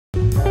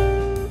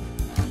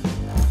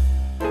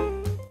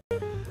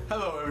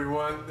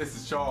everyone, this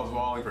is Charles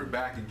Walhingford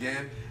back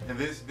again, and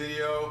this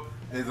video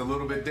is a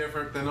little bit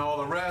different than all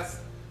the rest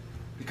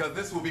because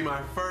this will be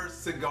my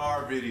first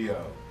cigar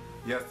video.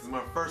 Yes, this is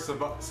my first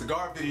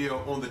cigar video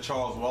on the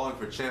Charles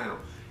Walhingford channel.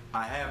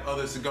 I have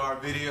other cigar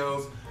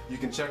videos. You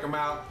can check them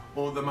out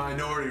on the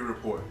Minority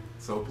Report.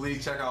 So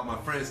please check out my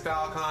friend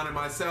Cigar and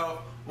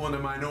myself on the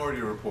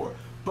Minority Report.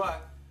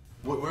 But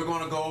what we're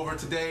going to go over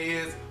today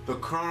is the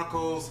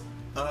Chronicles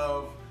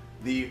of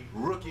the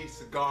Rookie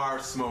Cigar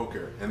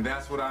Smoker. And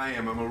that's what I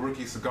am. I'm a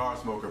rookie cigar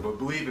smoker. But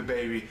believe it,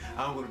 baby,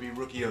 I'm going to be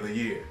Rookie of the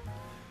Year.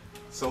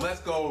 So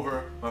let's go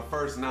over my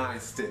first 9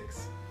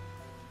 sticks.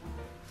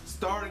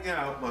 Starting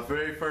out, my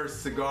very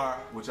first cigar,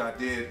 which I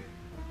did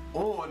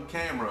on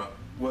camera,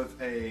 was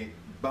a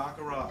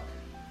Baccarat.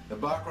 The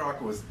Baccarat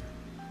was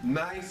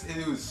nice,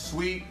 it was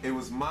sweet, it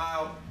was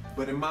mild,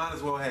 but it might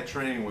as well have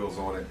training wheels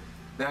on it.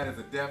 That is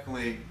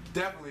definitely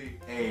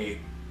a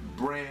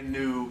brand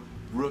new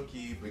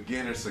rookie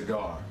beginner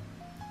cigar.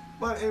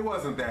 But it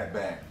wasn't that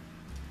bad.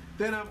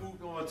 Then I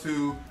moved on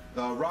to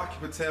Rocky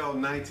Patel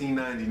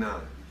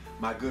 1999.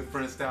 My good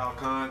friend Style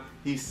Khan,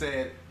 he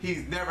said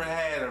he's never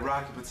had a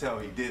Rocky Patel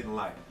he didn't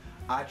like.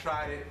 I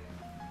tried it,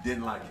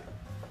 didn't like it.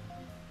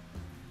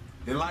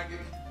 Didn't like it,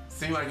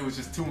 seemed like it was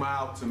just too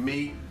mild to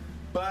me,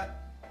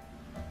 but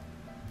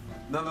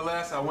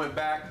nonetheless I went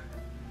back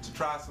to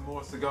try some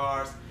more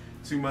cigars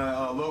to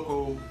my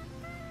local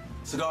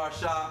cigar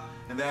shop,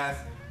 and that's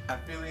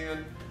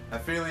Asylum.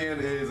 Asylum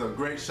is a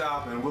great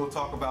shop, and we'll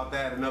talk about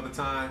that another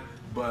time,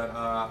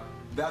 but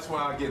that's where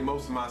I get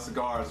most of my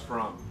cigars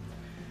from.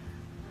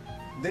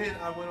 Then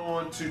I went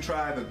on to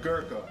try the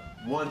Gurkha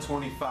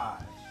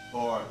 125,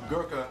 or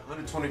Gurkha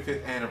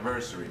 125th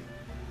anniversary.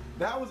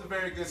 That was a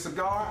very good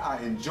cigar. I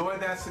enjoyed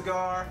that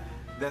cigar.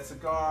 That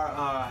cigar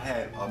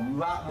had a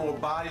lot more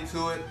body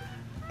to it,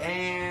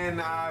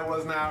 and I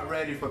was not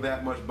ready for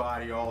that much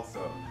body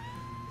also.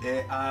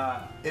 It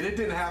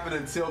didn't happen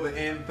until the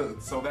end,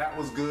 so that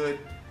was good,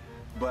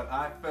 but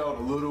I felt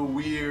a little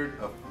weird,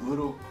 a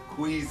little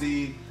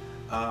queasy.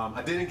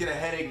 I didn't get a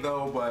headache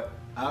though, but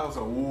I was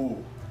like,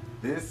 ooh,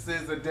 this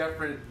is a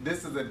different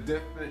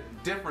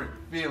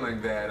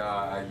feeling that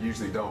I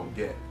usually don't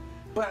get.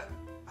 But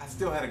I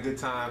still had a good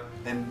time,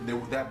 and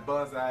that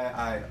buzz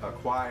I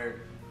acquired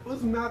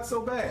was not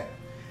so bad.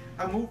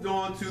 I moved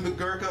on to the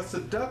Gurkha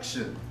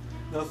Seduction.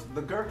 Now,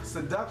 the Gurkha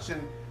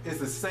Seduction is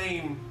the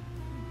same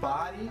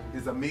body,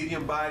 is a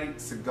medium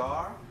bodied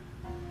cigar,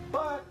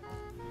 but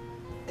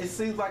it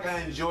seems like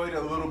I enjoyed it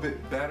a little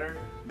bit better.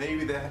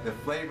 Maybe the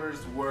flavors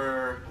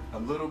were a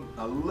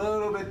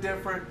little bit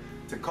different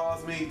to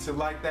cause me to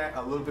like that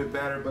a little bit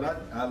better,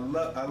 but I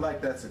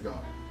like that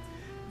cigar.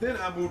 Then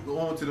I moved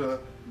on to the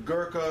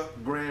Gurkha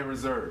Grand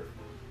Reserve.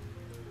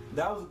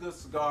 That was a good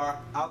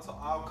cigar.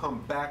 I'll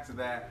come back to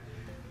that.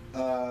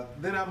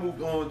 Then I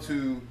moved on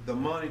to the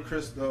Monte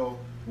Cristo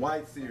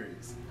White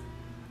Series.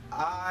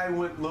 I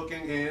went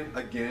looking in,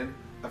 again,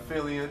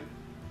 Asylum,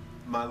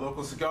 my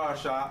local cigar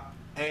shop,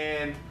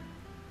 and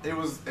it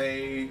was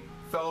a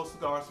fellow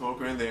cigar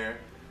smoker in there.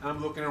 And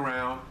I'm looking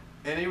around,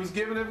 and he was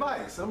giving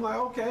advice. I'm like,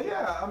 okay,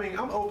 yeah, I mean,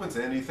 I'm open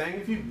to anything.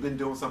 If you've been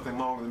doing something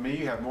longer than me,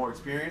 you have more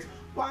experience,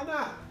 why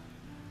not?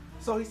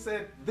 So he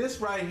said,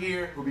 this right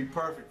here will be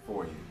perfect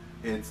for you.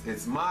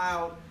 It's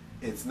mild,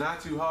 it's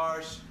not too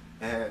harsh,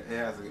 and it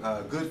has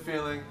a good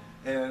feeling,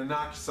 and it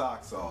knocks your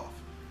socks off.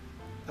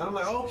 And I'm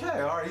like,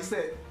 okay, all right. He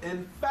said,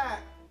 in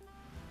fact,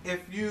 if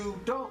you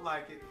don't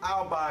like it,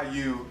 I'll buy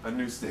you a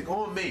new stick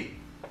on me.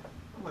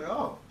 I'm like,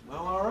 oh,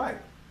 well, all right.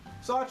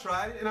 So I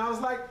tried it, and I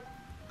was like,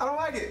 I don't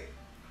like it.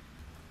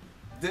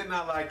 Did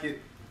not like it.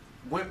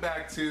 Went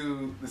back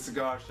to the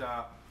cigar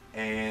shop,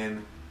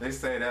 and they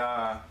said,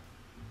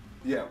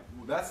 yeah,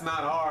 that's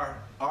not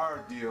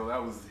our deal.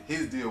 That was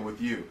his deal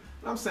with you.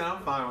 And I'm saying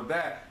I'm fine with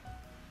that,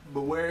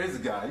 but where is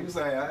the guy? He was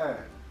like,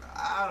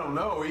 I don't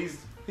know.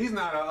 He's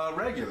not a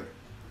regular.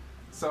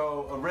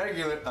 So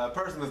a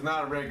person that's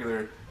not a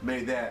regular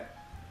made that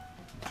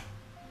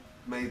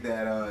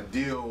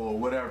deal or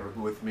whatever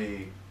with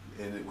me,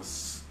 and it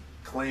was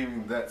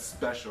claiming that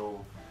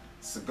special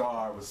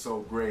cigar was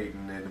so great,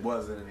 and it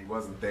wasn't, and he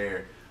wasn't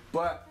there.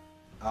 But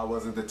I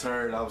wasn't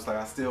deterred. I was like,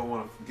 I still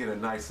want to get a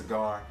nice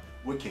cigar.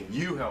 What can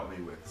you help me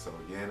with? So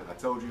again, I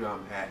told you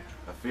I'm at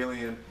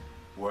Asylum,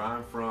 where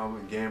I'm from,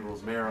 in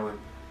Gambrills, Maryland.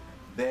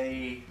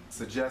 They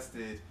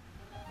suggested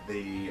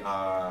the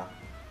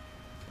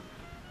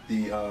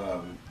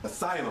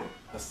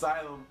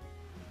Asylum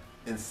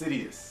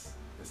Insidious.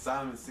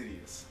 Asylum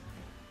Insidious.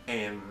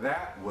 And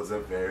that was a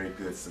very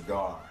good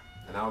cigar.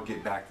 And I'll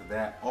get back to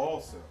that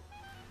also.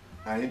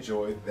 I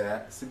enjoyed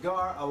that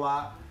cigar a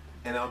lot,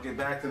 and I'll get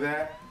back to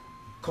that.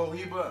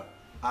 Cohiba.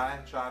 I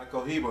tried a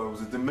Cohiba. It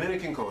was a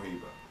Dominican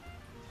Cohiba.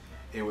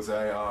 It was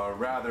a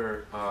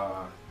rather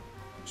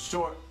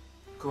short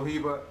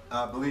Cohiba.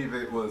 I believe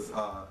it was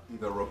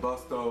either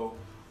Robusto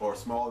or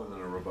smaller than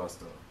a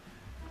Robusto.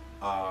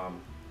 I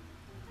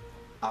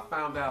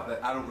found out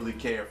that I don't really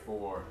care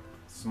for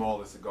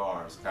smaller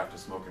cigars after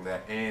smoking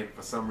that, and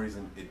for some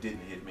reason it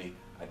didn't hit me.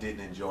 I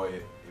didn't enjoy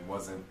it.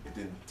 It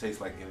didn't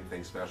taste like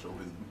anything special. It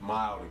was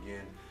mild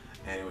again,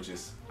 and it was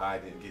just, I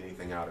didn't get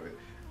anything out of it.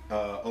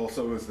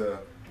 Also is the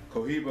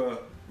Cohiba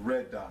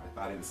Red Dot, if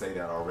I didn't say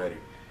that already.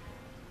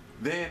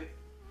 Then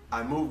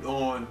I moved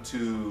on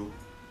to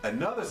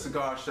another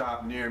cigar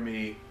shop near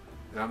me,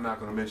 and I'm not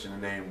going to mention the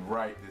name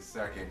right this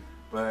second,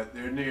 but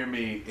they're near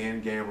me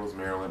in Gambrills,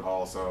 Maryland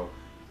also,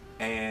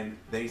 and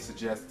they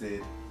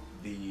suggested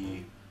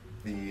the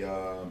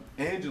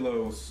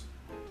Angelos,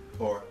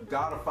 or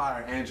God of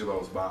Fire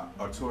Angelos by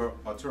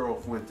Arturo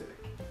Fuente.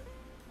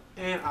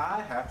 And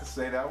I have to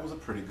say that was a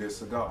pretty good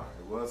cigar.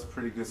 It was a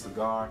pretty good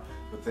cigar,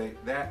 but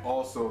that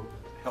also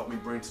helped me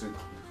bring to the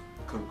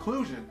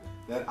conclusion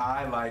that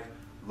I like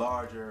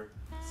larger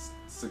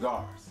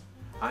cigars.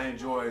 I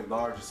enjoy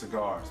larger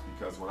cigars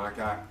because when I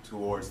got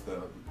towards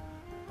the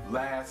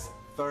last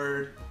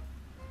third,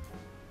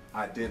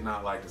 I did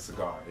not like the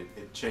cigar.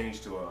 It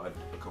changed to a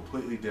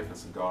completely different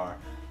cigar,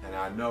 and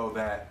I know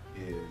that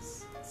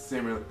is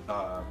similar,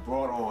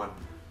 brought on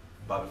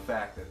by the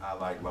fact that I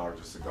like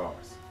larger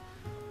cigars.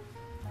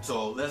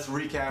 So let's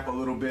recap a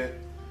little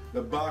bit.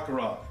 The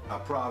Baccarat, I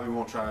probably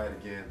won't try it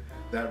again.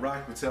 That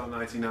Rocky Patel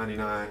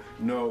 1999,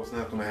 no, it's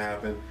not going to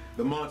happen.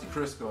 The Monte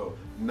Cristo,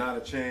 not a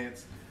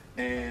chance.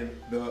 And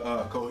the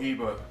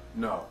Cohiba,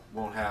 no,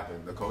 won't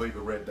happen. The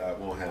Cohiba Red Dot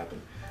won't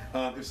happen.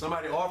 If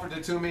somebody offered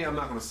it to me, I'm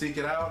not going to seek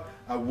it out.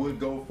 I would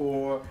go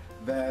for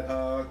that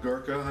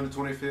Gurkha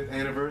 125th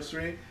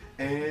anniversary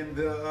and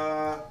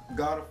the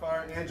God of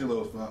Fire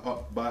Angelos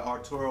by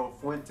Arturo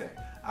Fuente.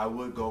 I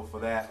would go for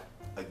that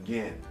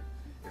again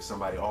if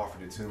somebody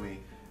offered it to me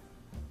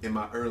in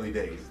my early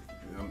days.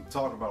 I'm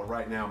talking about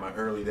right now, my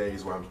early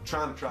days, where I'm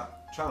trying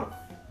to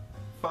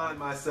find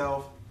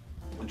myself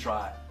and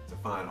try to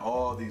find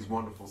all these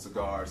wonderful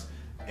cigars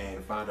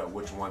and find out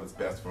which one is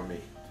best for me.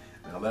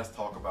 Now let's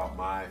talk about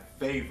my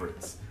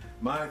favorites.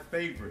 My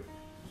favorite,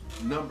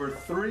 number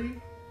 3,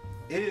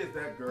 is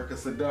that Gurkha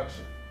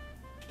Seduction.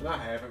 And I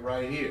have it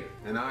right here.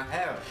 And I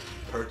have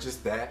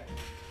purchased that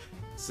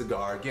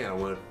cigar again. I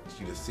want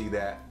you to see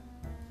that.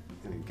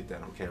 Let me get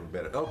that on camera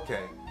better.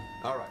 Okay,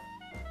 all right.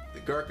 The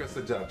Gurkha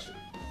Seduction.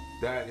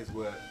 That is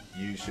what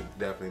you should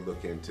definitely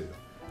look into.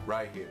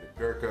 Right here, the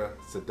Gurkha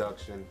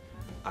Seduction.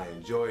 I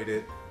enjoyed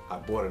it. I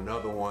bought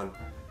another one,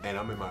 and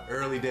I'm in my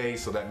early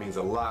days, so that means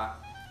a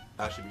lot.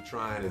 I should be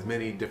trying as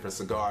many different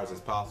cigars as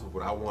possible,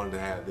 but I wanted to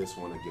have this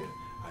one again.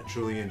 I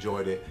truly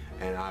enjoyed it,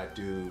 and I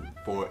do,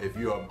 if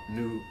you're a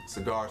new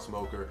cigar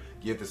smoker,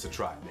 give this a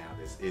try. Now,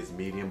 this is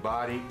medium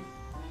body,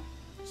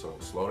 so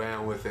slow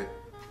down with it,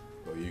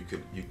 or you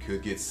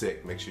could get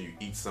sick. Make sure you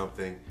eat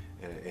something,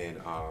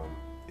 and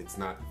it's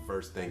not the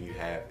first thing you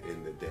have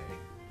in the day.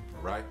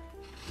 All right?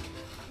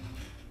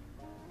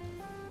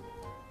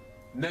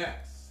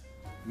 Next,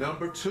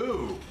 number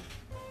 2,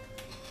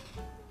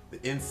 the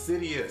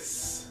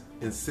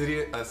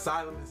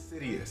Asylum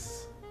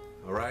Insidious.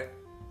 All right?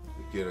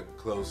 We get a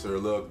closer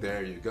look.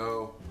 There you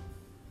go.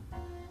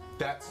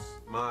 That's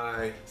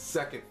my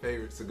second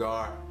favorite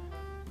cigar.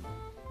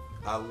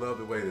 I love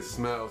the way it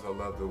smells. I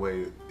love the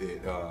way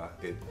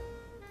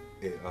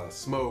it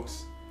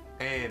smokes.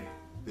 And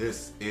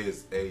this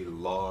is a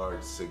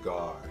large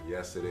cigar.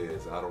 Yes, it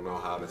is. I don't know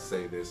how to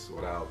say this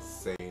without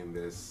saying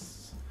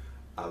this.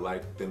 I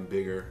like them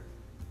bigger.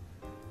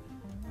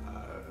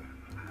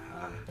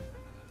 I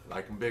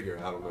like them bigger.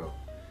 I don't know.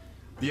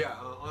 Yeah,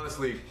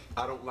 honestly,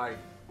 I don't like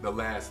the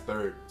last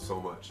third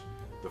so much.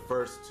 The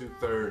first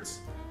 2/3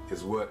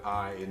 is what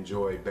I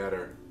enjoy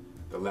better.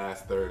 The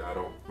last third, I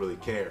don't really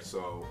care.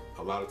 So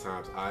a lot of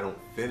times I don't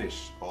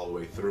finish all the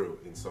way through.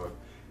 And so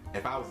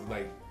if I was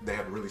like, they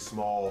have really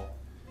small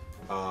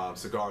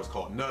cigars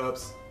called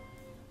nubs,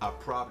 I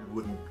probably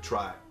wouldn't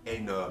try a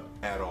nub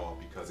at all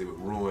because it would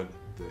ruin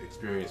the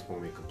experience for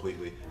me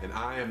completely. And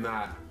I am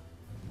not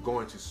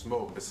going to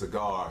smoke a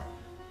cigar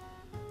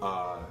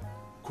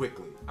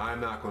quickly. I'm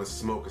not going to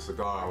smoke a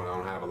cigar when I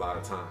don't have a lot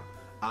of time.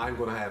 I'm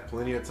going to have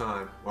plenty of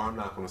time, or I'm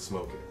not going to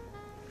smoke it.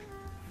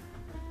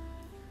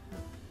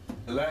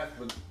 Last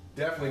but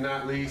definitely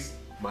not least,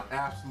 my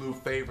absolute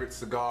favorite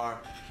cigar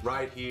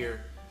right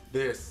here.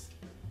 This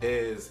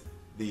is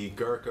the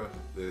Gurkha,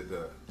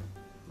 the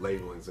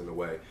labeling's in the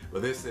way,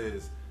 but this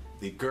is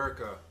the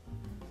Gurkha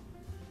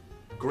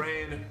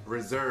Grand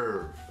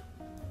Reserve.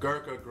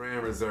 Gurkha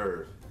Grand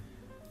Reserve.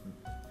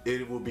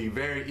 It will be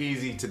very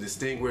easy to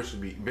distinguish,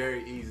 it'll be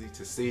very easy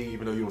to see,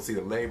 even though you don't see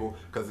the label,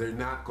 because they're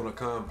not going to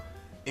come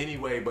any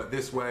way but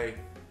this way,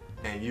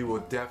 and you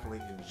will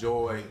definitely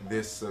enjoy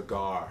this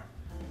cigar.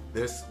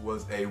 This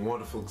was a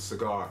wonderful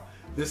cigar.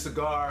 This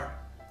cigar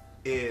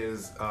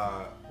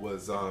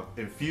was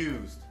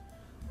infused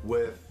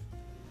with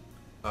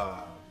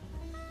what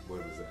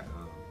was that?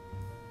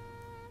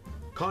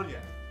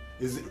 Cognac.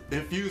 Is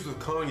infused with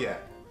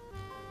cognac,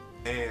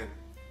 and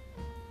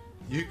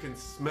you can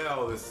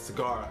smell this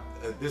cigar.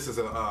 This is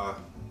a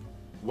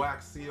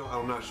wax seal.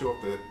 I'm not sure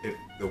if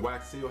the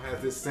wax seal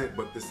has this scent,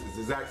 but this is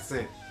the exact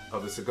scent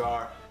of the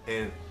cigar,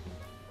 and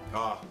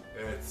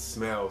it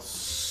smells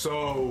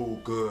so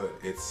good.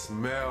 It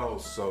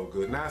smells so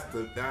good. And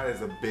that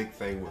is a big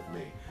thing with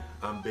me.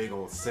 I'm big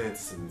on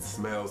scents and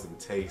smells and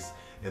tastes,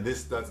 and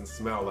this doesn't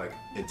smell like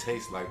and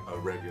taste like a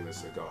regular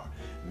cigar.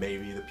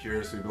 Maybe the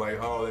purists would be like,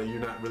 oh, you're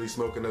not really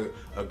smoking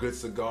a good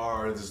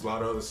cigar. There's a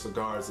lot of other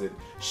cigars that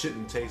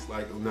shouldn't taste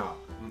like. No,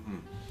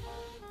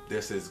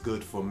 this is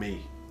good for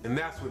me, and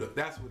that's what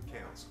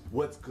counts.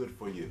 What's good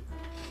for you?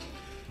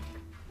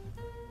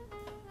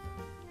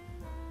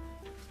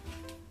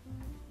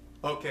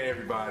 Okay,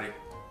 everybody,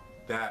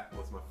 that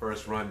was my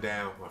first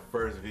rundown, my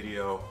first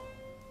video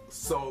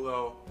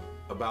solo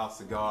about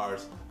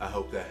cigars. I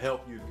hope that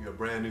helped you if you're a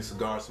brand new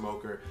cigar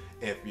smoker.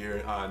 If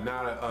you're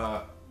not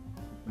a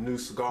new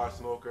cigar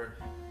smoker,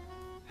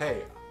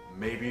 hey,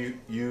 maybe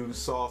you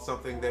saw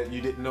something that you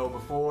didn't know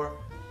before.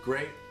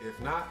 Great. If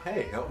not,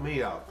 hey, help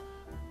me out.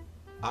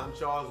 I'm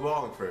Charles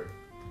Walhingford.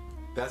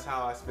 That's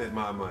how I spend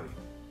my money.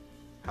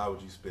 How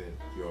would you spend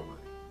your money?